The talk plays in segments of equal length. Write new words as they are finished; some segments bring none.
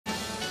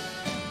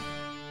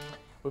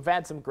We've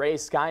had some gray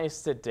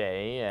skies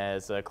today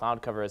as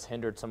cloud cover has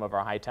hindered some of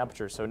our high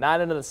temperatures. So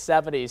not into the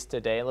 70s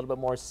today, a little bit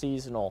more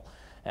seasonal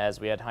as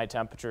we had high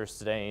temperatures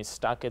today,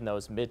 stuck in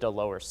those mid to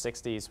lower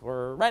 60s.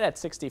 We're right at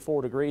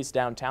 64 degrees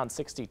downtown,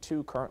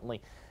 62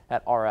 currently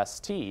at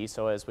RST.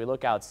 So as we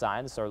look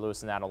outside, start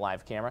loosening out a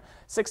live camera,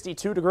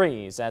 62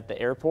 degrees at the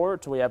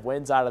airport. We have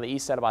winds out of the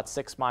east at about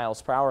 6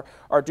 miles per hour.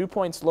 Our dew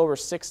point's lower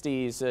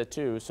 60s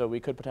too, so we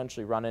could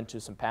potentially run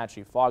into some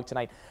patchy fog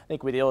tonight. I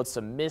think we deal with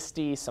some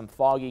misty, some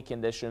foggy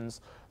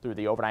conditions through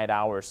the overnight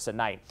hours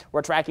tonight.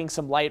 We're tracking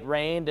some light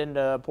rain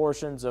into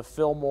portions of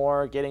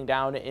Fillmore, getting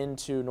down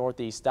into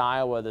northeast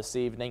Iowa this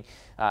evening.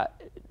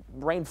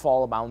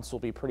 Rainfall amounts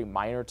will be pretty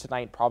minor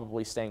tonight,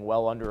 probably staying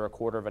well under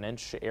 1/4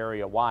 inch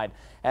area wide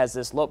as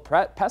this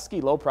pesky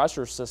low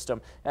pressure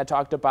system. I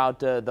talked about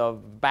the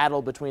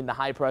battle between the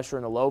high pressure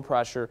and the low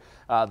pressure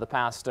the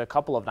past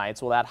couple of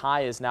nights. Well, that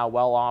high is now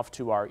well off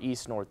to our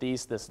east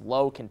northeast. This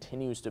low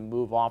continues to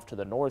move off to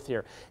the north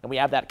here, and we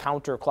have that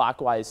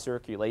counterclockwise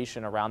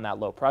circulation around that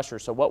low pressure.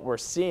 So what we're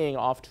seeing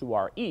off to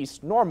our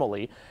east,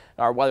 normally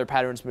our weather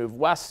patterns move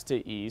west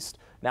to east.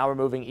 Now we're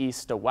moving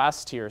east to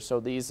west here, so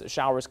these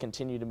showers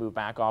continue to move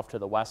back off to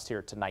the west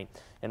here tonight,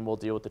 and we'll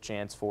deal with the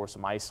chance for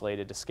some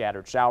isolated to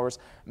scattered showers,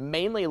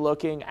 mainly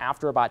looking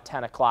after about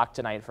 10 o'clock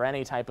tonight for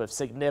any type of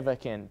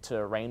significant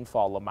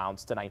rainfall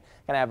amounts tonight.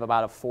 Going to have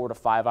about a 4 to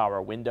 5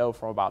 hour window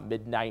from about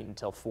midnight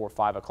until 4 or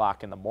 5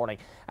 o'clock in the morning.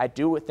 I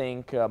do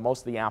think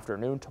most of the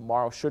afternoon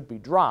tomorrow should be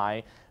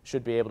dry,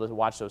 should be able to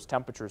watch those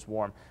temperatures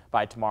warm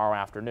by tomorrow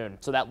afternoon.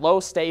 So that low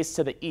stays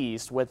to the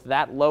east. With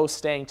that low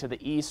staying to the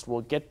east,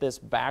 we'll get this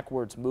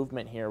backwards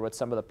movement here with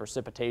some of the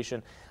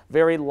precipitation.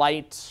 Very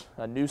light,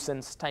 a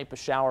nuisance type of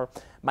shower.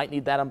 Might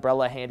need that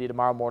umbrella handy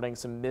tomorrow morning.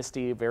 Some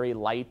misty, very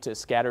light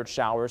scattered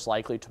showers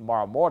likely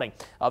tomorrow morning.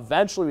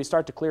 Eventually we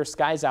start to clear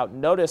skies out.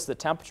 Notice the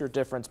temperature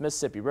difference.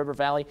 Mississippi River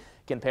Valley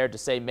compared to,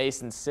 say,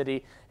 Mason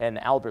City and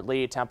Albert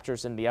Lea,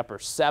 temperatures in the upper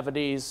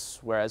 70s,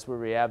 whereas where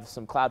we have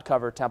some cloud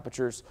cover,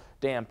 temperatures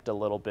damped a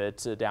little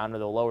bit down to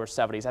the lower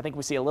 70s. I think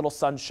we see a little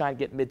sunshine,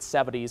 get mid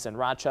 70s in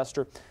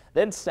Rochester.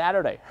 Then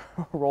Saturday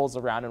rolls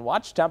around, and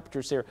watch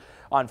temperatures here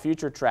on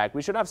Future Track.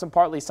 We should have some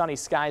partly sunny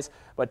skies,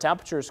 but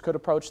temperatures could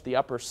approach the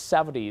upper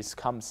 70s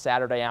come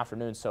Saturday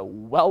afternoon, so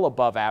well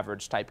above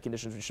average type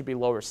conditions. We should be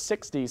lower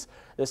 60s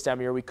this time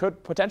of year. We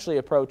could potentially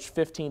approach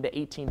 15 to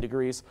 18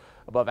 degrees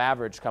above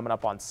average coming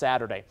up on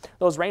Saturday.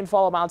 Those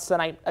rainfall amounts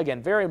tonight,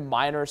 again, very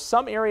minor.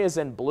 Some areas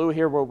in blue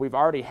here where we've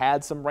already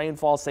had some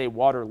rainfall, say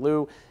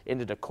Waterloo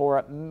into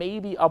Decorah,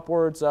 maybe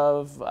upwards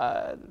of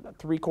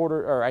 3/4,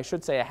 or I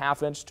should say a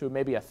 ½ inch to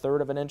maybe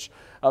 1/3 of an inch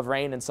of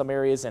rain in some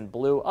areas in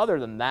blue. Other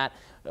than that,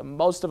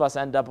 most of us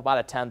end up about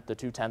 1/10 to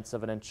 2/10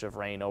 of an inch of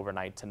rain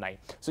overnight tonight.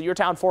 So your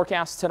town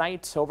forecast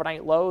tonight,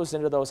 overnight lows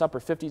into those upper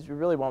 50s. We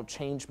really won't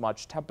change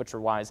much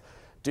temperature-wise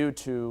due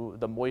to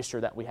the moisture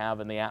that we have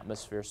in the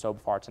atmosphere so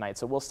far tonight.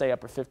 So we'll stay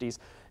upper 50s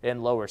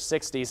and lower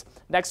 60s.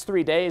 Next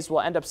 3 days, we'll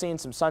end up seeing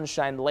some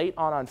sunshine late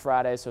on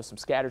Friday, so some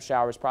scattered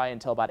showers probably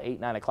until about 8,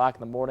 9 o'clock in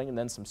the morning, and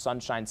then some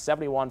sunshine.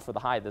 71 for the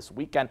high this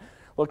weekend.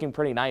 Looking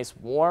pretty nice,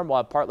 warm. We'll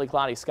have partly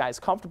cloudy skies,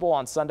 comfortable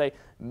on Sunday,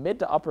 mid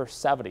to upper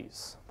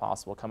 70s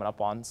possible coming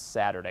up on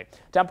Saturday.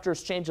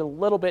 Temperatures change a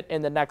little bit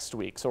in the next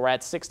week, so we're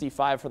at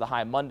 65 for the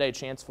high Monday,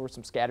 chance for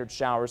some scattered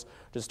showers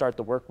to start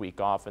the work week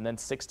off, and then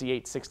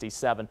 68,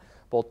 67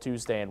 both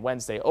Tuesday and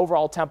Wednesday.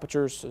 Overall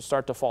temperatures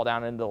start to fall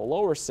down into the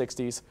lower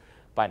 60s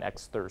by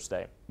next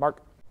Thursday.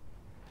 Mark?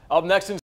 Up next in